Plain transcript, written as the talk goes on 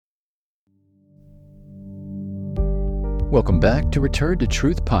Welcome back to Return to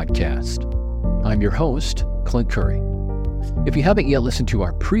Truth podcast. I'm your host, Clint Curry. If you haven't yet listened to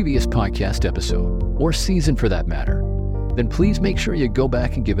our previous podcast episode, or season for that matter, then please make sure you go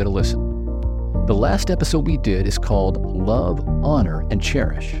back and give it a listen. The last episode we did is called Love, Honor, and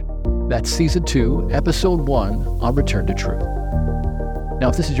Cherish. That's Season 2, Episode 1 on Return to Truth. Now,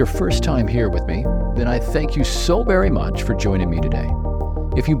 if this is your first time here with me, then I thank you so very much for joining me today.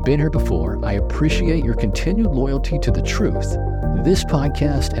 If you've been here before, I appreciate your continued loyalty to the truth, this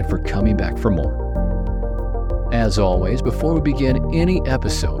podcast, and for coming back for more. As always, before we begin any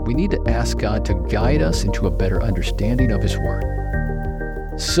episode, we need to ask God to guide us into a better understanding of His Word.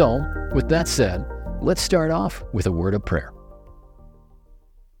 So, with that said, let's start off with a word of prayer.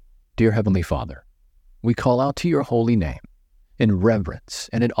 Dear Heavenly Father, we call out to your holy name in reverence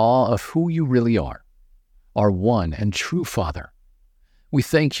and in awe of who you really are, our one and true Father. We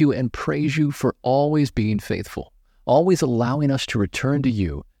thank you and praise you for always being faithful, always allowing us to return to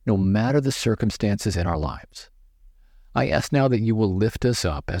you no matter the circumstances in our lives. I ask now that you will lift us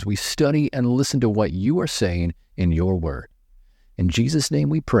up as we study and listen to what you are saying in your word. In Jesus' name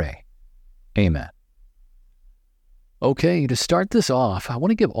we pray. Amen. Okay, to start this off, I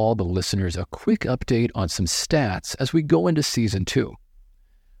want to give all the listeners a quick update on some stats as we go into Season 2.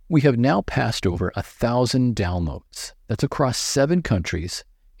 We have now passed over 1,000 downloads. That's across 7 countries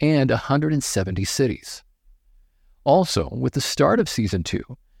and 170 cities. Also, with the start of Season 2,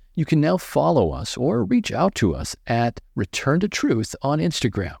 you can now follow us or reach out to us at Return to Truth on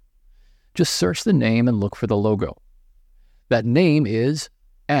Instagram. Just search the name and look for the logo. That name is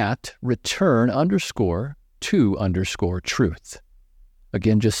at return_to_truth.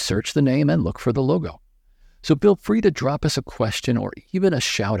 Again, just search the name and look for the logo. So feel free to drop us a question or even a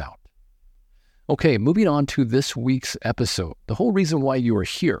shout out. Okay, moving on to this week's episode, the whole reason why you are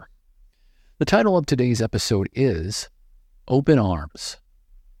here. The title of today's episode is Open Arms.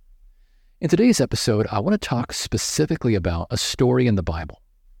 In today's episode, I want to talk specifically about a story in the Bible,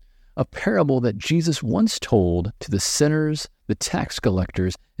 a parable that Jesus once told to the sinners, the tax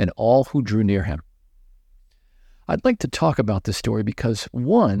collectors, and all who drew near him. I'd like to talk about this story because,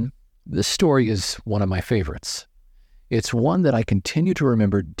 one, this story is one of my favorites. It's one that I continue to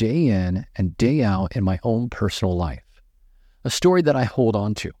remember day in and day out in my own personal life. A story that I hold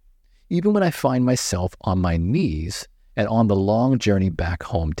on to, even when I find myself on my knees and on the long journey back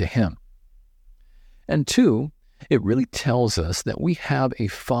home to Him. And two, it really tells us that we have a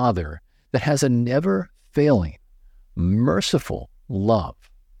Father that has a never-failing, merciful love.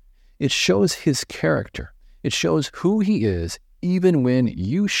 It shows His character. It shows who He is, even when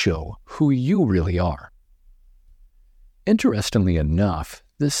you show who you really are. Interestingly enough,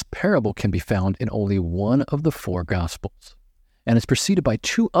 this parable can be found in only one of the 4 Gospels, and is preceded by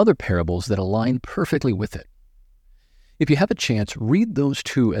 2 other parables that align perfectly with it. If you have a chance, read those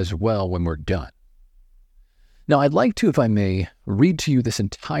 2 as well when we're done. Now, I'd like to, if I may, read to you this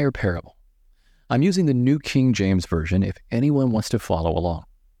entire parable. I'm using the New King James Version if anyone wants to follow along.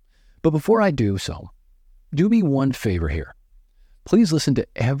 But before I do so, do me one favor here. Please listen to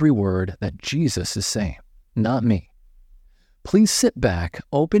every word that Jesus is saying, not me. Please sit back,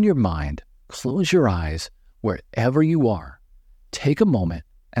 open your mind, close your eyes, wherever you are. Take a moment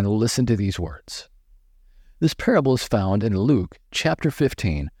and listen to these words. This parable is found in Luke chapter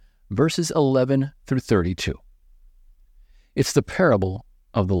 15, verses 11 through 32. It's the parable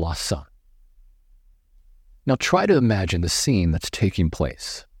of the lost son. Now try to imagine the scene that's taking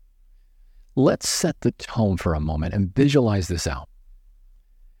place. Let's set the tone for a moment and visualize this out.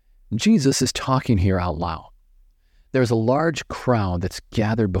 Jesus is talking here out loud. There's a large crowd that's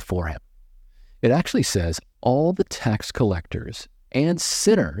gathered before him. It actually says all the tax collectors and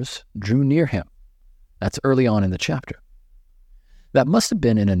sinners drew near him. That's early on in the chapter. That must have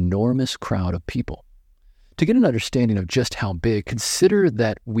been an enormous crowd of people. To get an understanding of just how big, consider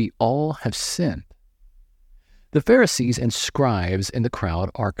that we all have sinned. The Pharisees and scribes in the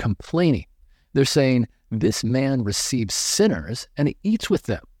crowd are complaining. They're saying, this man receives sinners and he eats with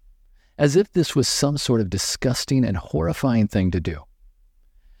them, as if this was some sort of disgusting and horrifying thing to do.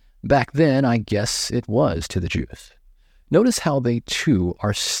 Back then, I guess it was to the Jews. Notice how they too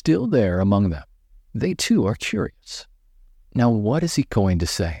are still there among them. They too are curious. Now, what is he going to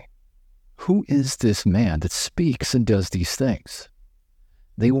say? Who is this man that speaks and does these things?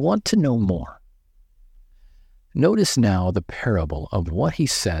 They want to know more. Notice now the parable of what he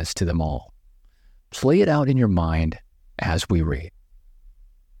says to them all. Play it out in your mind as we read.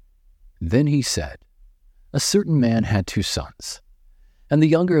 Then he said, a certain man had 2 sons, and the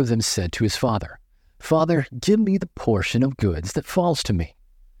younger of them said to his father, Father, give me the portion of goods that falls to me.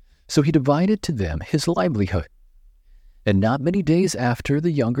 So he divided to them his livelihood. And not many days after,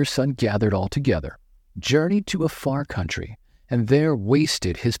 the younger son gathered all together, journeyed to a far country, and there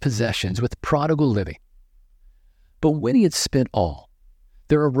wasted his possessions with prodigal living. But when he had spent all,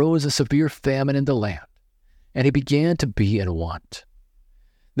 there arose a severe famine in the land, and he began to be in want.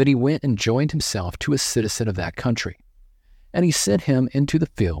 Then he went and joined himself to a citizen of that country, and he sent him into the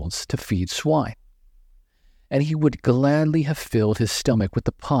fields to feed swine. And he would gladly have filled his stomach with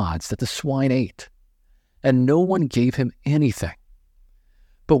the pods that the swine ate, and no one gave him anything.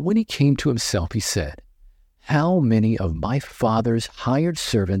 But when he came to himself, he said, "How many of my father's hired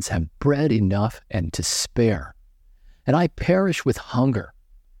servants have bread enough and to spare, and I perish with hunger?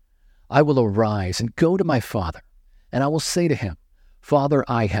 I will arise and go to my father, and I will say to him, Father,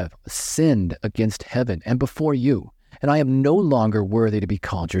 I have sinned against heaven and before you, and I am no longer worthy to be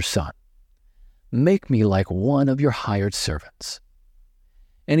called your son. Make me like one of your hired servants."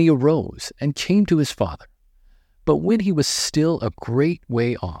 And he arose and came to his father. But when he was still a great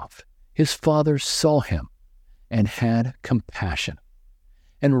way off, his father saw him and had compassion,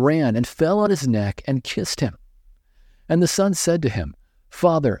 and ran and fell on his neck and kissed him. And the son said to him,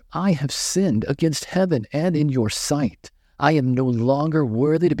 "Father, I have sinned against heaven and in your sight. I am no longer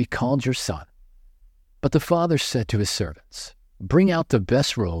worthy to be called your son." But the father said to his servants, "Bring out the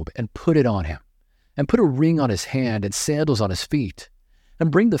best robe and put it on him, and put a ring on his hand and sandals on his feet,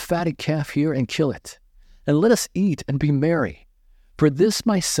 and bring the fatted calf here and kill it, and let us eat and be merry. For this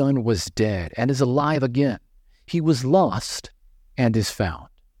my son was dead and is alive again. He was lost and is found."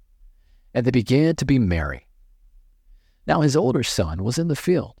 And they began to be merry. Now his older son was in the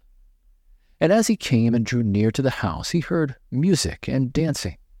field. And as he came and drew near to the house, he heard music and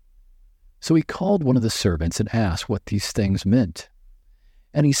dancing. So he called one of the servants and asked what these things meant.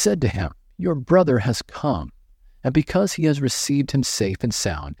 And he said to him, "Your brother has come, and because he has received him safe and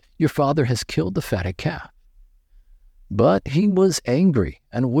sound, your father has killed the fatted calf." But he was angry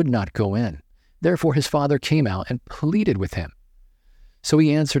and would not go in. Therefore his father came out and pleaded with him. So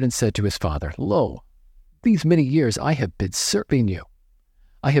he answered and said to his father, "Lo, these many years I have been serving you.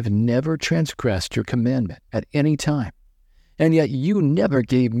 I have never transgressed your commandment at any time, and yet you never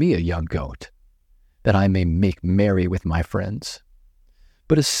gave me a young goat, that I may make merry with my friends.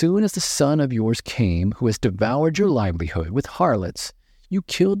 But as soon as the son of yours came, who has devoured your livelihood with harlots, you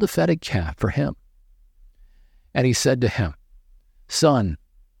killed the fatted calf for him." And he said to him, "Son,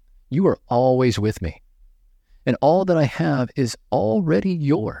 you are always with me, and all that I have is already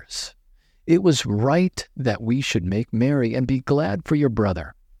yours. It was right that we should make merry and be glad for your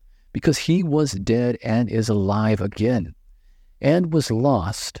brother, because he was dead and is alive again, and was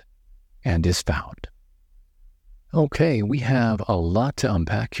lost and is found." Okay, we have a lot to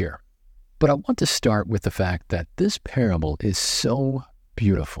unpack here, but I want to start with the fact that this parable is so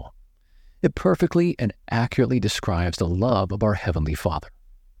beautiful. It perfectly and accurately describes the love of our Heavenly Father.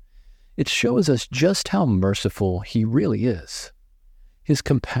 It shows us just how merciful He really is, His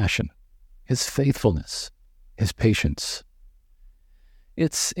compassion, His faithfulness, His patience.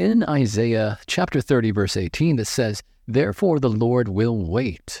 It's in Isaiah chapter 30, verse 18 that says, "Therefore the Lord will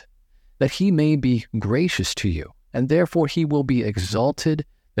wait, that He may be gracious to you, and therefore He will be exalted,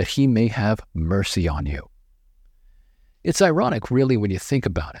 that He may have mercy on you." It's ironic, really, when you think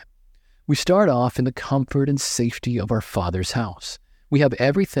about it. We start off in the comfort and safety of our Father's house. We have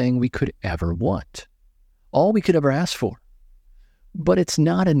everything we could ever want, all we could ever ask for. But it's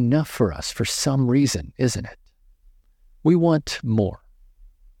not enough for us for some reason, isn't it? We want more.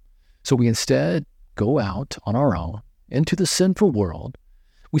 So we instead go out on our own into the sinful world.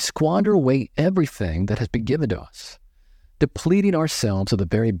 We squander away everything that has been given to us, depleting ourselves of the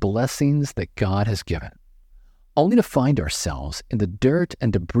very blessings that God has given, only to find ourselves in the dirt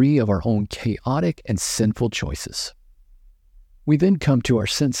and debris of our own chaotic and sinful choices. We then come to our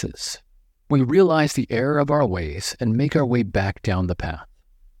senses. We realize the error of our ways and make our way back down the path,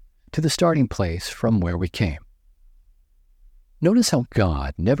 to the starting place from where we came. Notice how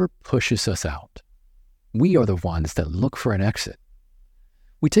God never pushes us out. We are the ones that look for an exit.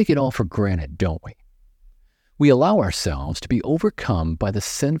 We take it all for granted, don't we? We allow ourselves to be overcome by the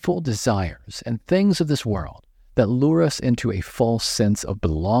sinful desires and things of this world that lure us into a false sense of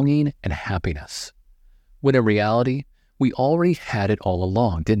belonging and happiness, when in reality, we already had it all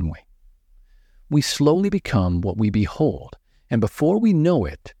along, didn't we? We slowly become what we behold, and before we know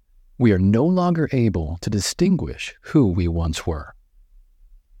it, we are no longer able to distinguish who we once were.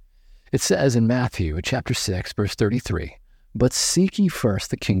 It says in Matthew chapter 6, verse 33, "But seek ye first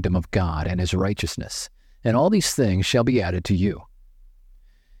the kingdom of God and His righteousness, and all these things shall be added to you."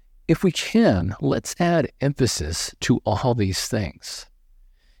 If we can, let's add emphasis to all these things.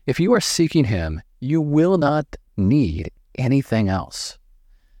 If you are seeking Him, you will not need anything else.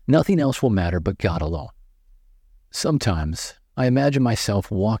 Nothing else will matter but God alone. Sometimes I imagine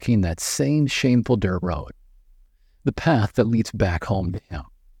myself walking that same shameful dirt road, the path that leads back home to Him,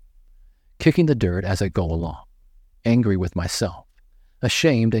 kicking the dirt as I go along, angry with myself,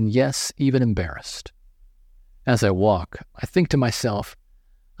 ashamed, and yes, even embarrassed. As I walk, I think to myself,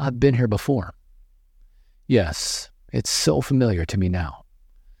 I've been here before. Yes, it's so familiar to me now,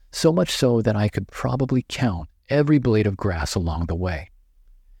 so much so that I could probably count every blade of grass along the way,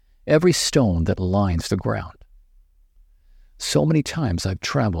 every stone that lines the ground. So many times I've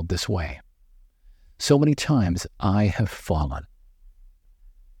traveled this way. So many times I have fallen.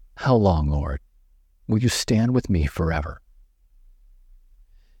 How long, Lord, will you stand with me forever?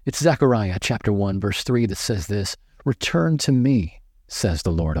 It's Zechariah chapter 1, verse 3 that says this, "Return to me, says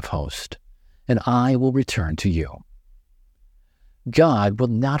the Lord of hosts, and I will return to you." God will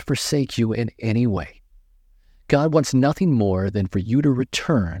not forsake you in any way. God wants nothing more than for you to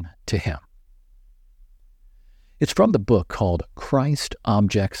return to Him. It's from the book called Christ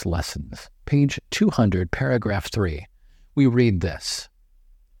Objects Lessons, page 200, paragraph 3. We read this: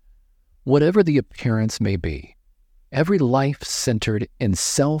 "Whatever the appearance may be, every life centered in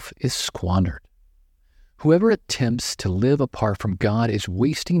self is squandered. Whoever attempts to live apart from God is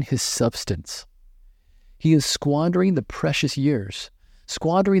wasting his substance. He is squandering the precious years,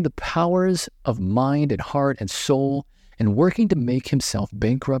 squandering the powers of mind and heart and soul, and working to make himself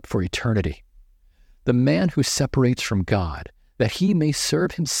bankrupt for eternity. The man who separates from God, that he may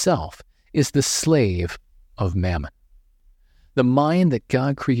serve himself, is the slave of mammon. The mind that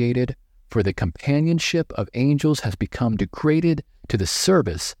God created for the companionship of angels has become degraded to the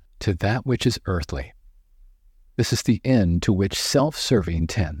service to that which is earthly. This is the end to which self-serving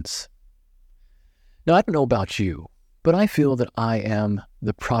tends." Now, I don't know about you, but I feel that I am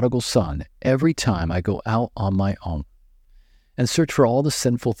the prodigal son every time I go out on my own and search for all the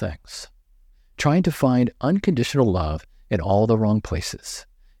sinful things, trying to find unconditional love in all the wrong places,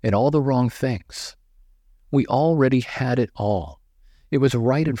 in all the wrong things. We already had it all. It was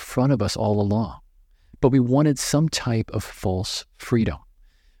right in front of us all along, but we wanted some type of false freedom.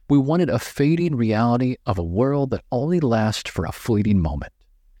 We wanted a fading reality of a world that only lasts for a fleeting moment.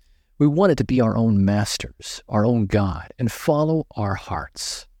 We wanted to be our own masters, our own God, and follow our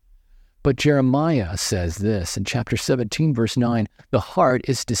hearts. But Jeremiah says this in chapter 17, verse 9, "The heart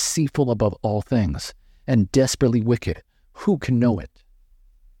is deceitful above all things and desperately wicked. Who can know it?"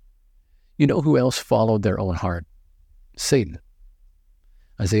 You know who else followed their own heart? Satan.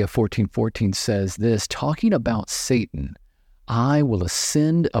 Isaiah 14:14 says this, talking about Satan, "I will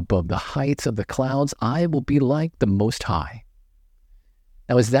ascend above the heights of the clouds. I will be like the Most High."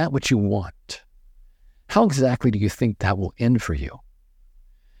 Now, is that what you want? How exactly do you think that will end for you?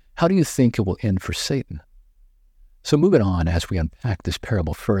 How do you think it will end for Satan? So moving on, as we unpack this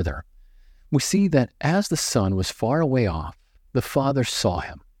parable further, we see that as the son was far away off, the father saw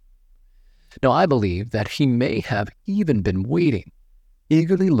him. Now, I believe that he may have even been waiting,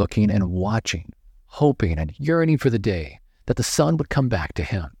 eagerly looking and watching, hoping and yearning for the day that the son would come back to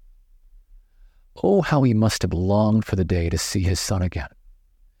him. Oh, how he must have longed for the day to see his son again.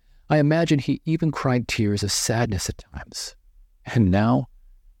 I imagine he even cried tears of sadness at times. And now,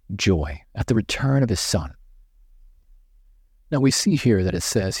 joy at the return of his son. Now we see here that it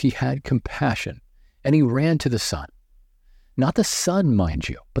says he had compassion and he ran to the son. Not the son, mind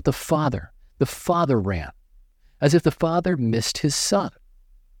you, but the father. The father ran, as if the father missed his son,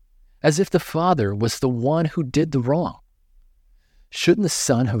 as if the father was the one who did the wrong. Shouldn't the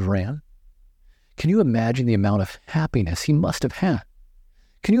son have ran? Can you imagine the amount of happiness he must have had?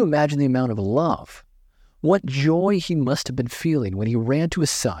 Can you imagine the amount of love? What joy he must have been feeling when he ran to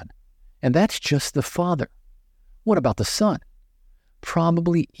his son. And that's just the father. What about the son?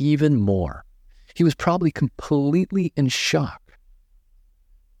 Probably even more. He was probably completely in shock.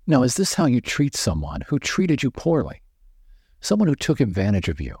 Now, is this how you treat someone who treated you poorly? Someone who took advantage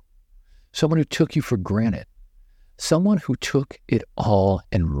of you? Someone who took you for granted? Someone who took it all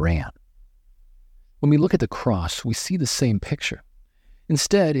and ran? When we look at the cross, we see the same picture.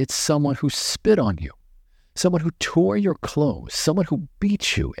 Instead, it's someone who spit on you, someone who tore your clothes, someone who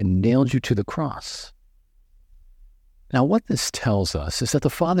beat you and nailed you to the cross. Now, what this tells us is that the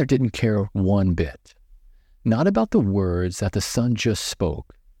Father didn't care one bit. Not about the words that the Son just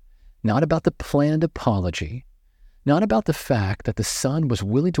spoke, not about the planned apology, not about the fact that the Son was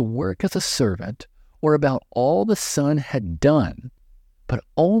willing to work as a servant, or about all the Son had done, but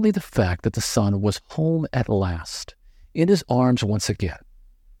only the fact that the Son was home at last, in his arms once again.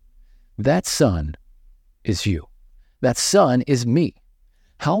 That Son is you. That Son is me.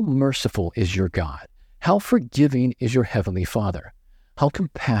 How merciful is your God? How forgiving is your heavenly Father? How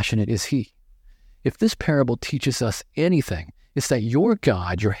compassionate is He? If this parable teaches us anything, it's that your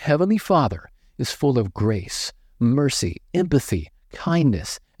God, your heavenly Father, is full of grace, mercy, empathy,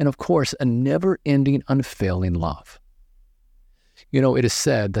 kindness, and of course, a never-ending, unfailing love. It is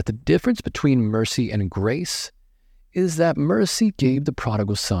said that the difference between mercy and grace is that mercy gave the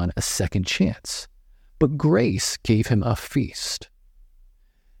prodigal son a second chance, but grace gave him a feast.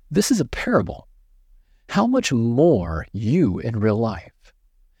 This is a parable. How much more you in real life?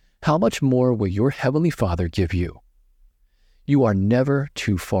 How much more will your heavenly Father give you? You are never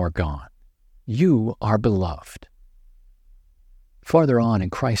too far gone. You are beloved. Farther on in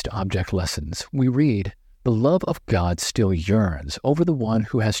Christ Object Lessons, we read, "The love of God still yearns over the one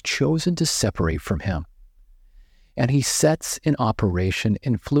who has chosen to separate from Him. And He sets in operation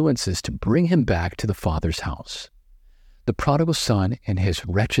influences to bring him back to the Father's house. The prodigal son, in his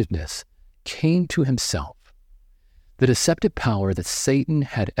wretchedness, came to himself. The deceptive power that Satan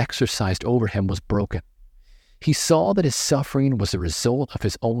had exercised over him was broken. He saw that his suffering was the result of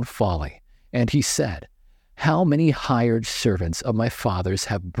his own folly, and he said, 'How many hired servants of my father's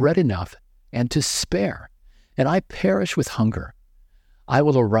have bread enough and to spare, and I perish with hunger? I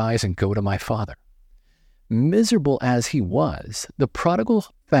will arise and go to my father.' Miserable as he was, the prodigal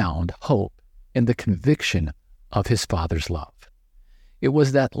found hope in the conviction of his father's love. It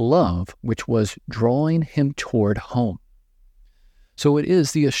was that love which was drawing him toward home. So it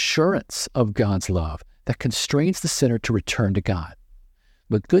is the assurance of God's love that constrains the sinner to return to God.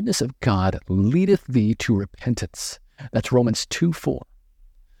 The goodness of God leadeth thee to repentance. That's Romans 2:4.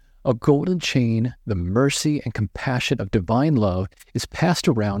 A golden chain, the mercy and compassion of divine love, is passed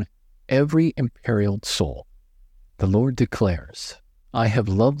around every imperiled soul. The Lord declares, 'I have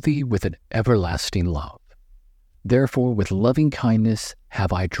loved thee with an everlasting love. Therefore with loving kindness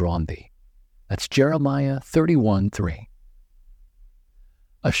have I drawn thee.' That's Jeremiah 31:3.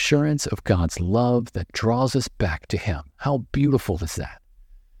 Assurance of God's love that draws us back to Him. How beautiful is that?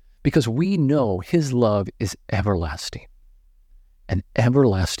 Because we know His love is everlasting. An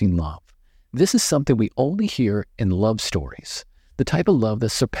everlasting love. This is something we only hear in love stories, the type of love that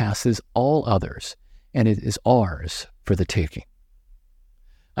surpasses all others, and it is ours for the taking.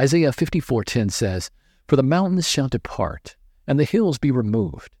 Isaiah 54:10 says, 'For the mountains shall depart, and the hills be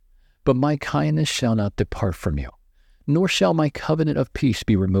removed, but my kindness shall not depart from you, nor shall my covenant of peace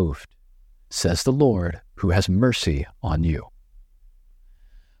be removed, says the Lord, who has mercy on you.'"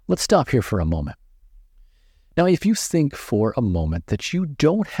 Let's stop here for a moment. Now, if you think for a moment that you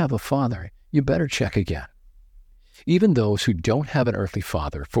don't have a father, you better check again. Even those who don't have an earthly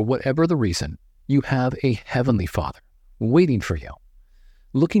father, for whatever the reason, you have a heavenly Father waiting for you,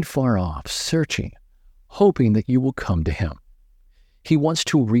 looking far off, searching, hoping that you will come to Him. He wants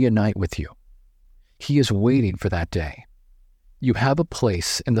to reunite with you. He is waiting for that day. You have a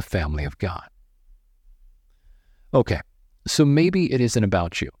place in the family of God. Okay, so maybe it isn't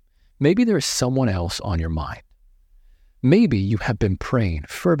about you. Maybe there is someone else on your mind. Maybe you have been praying,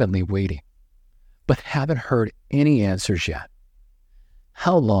 fervently waiting, but haven't heard any answers yet.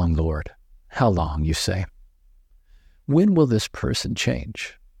 "How long, Lord? How long?" you say. When will this person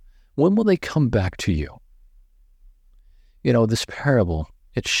change? When will they come back to you? This parable,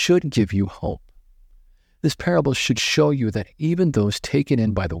 it should give you hope. This parable should show you that even those taken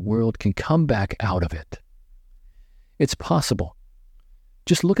in by the world can come back out of it. It's possible.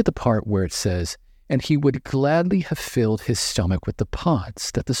 Just look at the part where it says, "And he would gladly have filled his stomach with the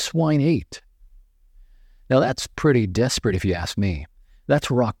pods that the swine ate." Now that's pretty desperate if you ask me. That's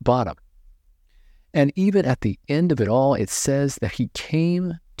rock bottom. And even at the end of it all, it says that he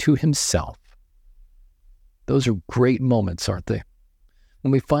came to himself. Those are great moments, aren't they?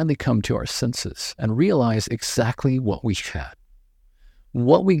 When we finally come to our senses and realize exactly what we had,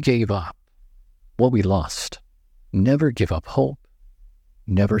 what we gave up, what we lost. Never give up hope.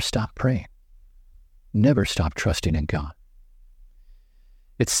 Never stop praying. Never stop trusting in God.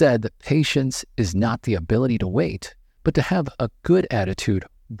 It's said that patience is not the ability to wait, but to have a good attitude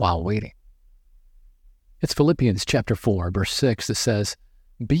while waiting. It's Philippians chapter 4, verse 6 that says,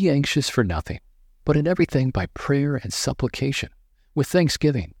 "Be anxious for nothing, but in everything by prayer and supplication, with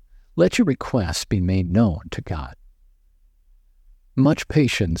thanksgiving, let your requests be made known to God." Much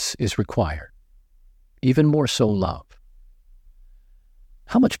patience is required, even more so love.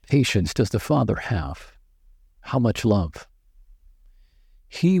 How much patience does the Father have? How much love?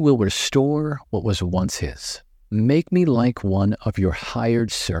 He will restore what was once his. Make me like one of your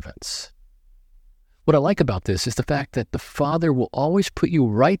hired servants. What I like about this is the fact that the Father will always put you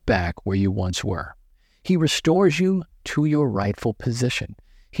right back where you once were. He restores you to your rightful position.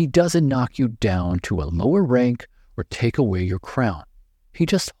 He doesn't knock you down to a lower rank or take away your crown. He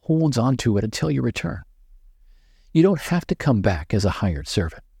just holds on to it until you return. You don't have to come back as a hired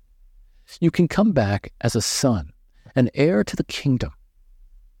servant. You can come back as a son, an heir to the kingdom.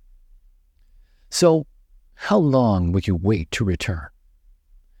 So, how long will you wait to return?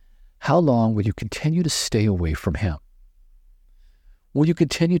 How long will you continue to stay away from him? Will you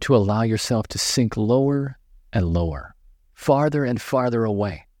continue to allow yourself to sink lower and lower, farther and farther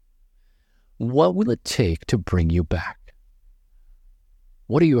away? What will it take to bring you back?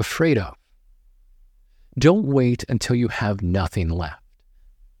 What are you afraid of? Don't wait until you have nothing left.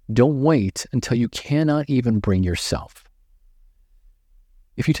 Don't wait until you cannot even bring yourself.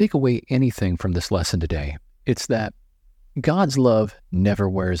 If you take away anything from this lesson today, it's that God's love never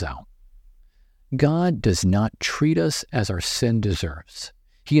wears out. God does not treat us as our sin deserves.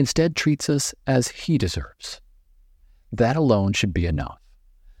 He instead treats us as He deserves. That alone should be enough.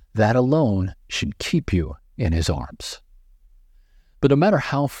 That alone should keep you in His arms. But no matter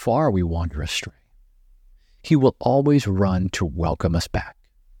how far we wander astray, He will always run to welcome us back.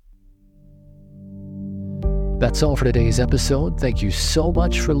 That's all for today's episode. Thank you so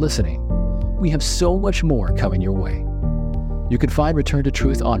much for listening. We have so much more coming your way. You can find Return to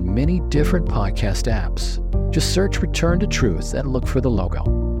Truth on many different podcast apps. Just search Return to Truth and look for the logo.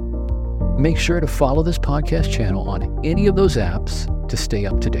 Make sure to follow this podcast channel on any of those apps to stay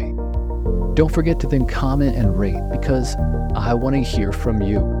up to date. Don't forget to then comment and rate because I want to hear from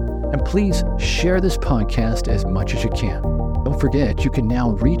you. And please share this podcast as much as you can. Don't forget, you can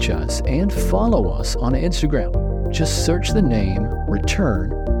now reach us and follow us on Instagram. Just search the name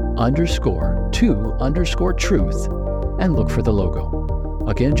return_to_truth and look for the logo.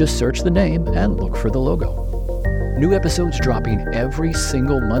 Again, just search the name and look for the logo. New episodes dropping every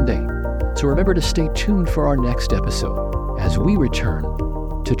single Monday. So remember to stay tuned for our next episode as we return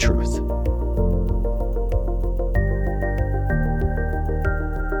to truth.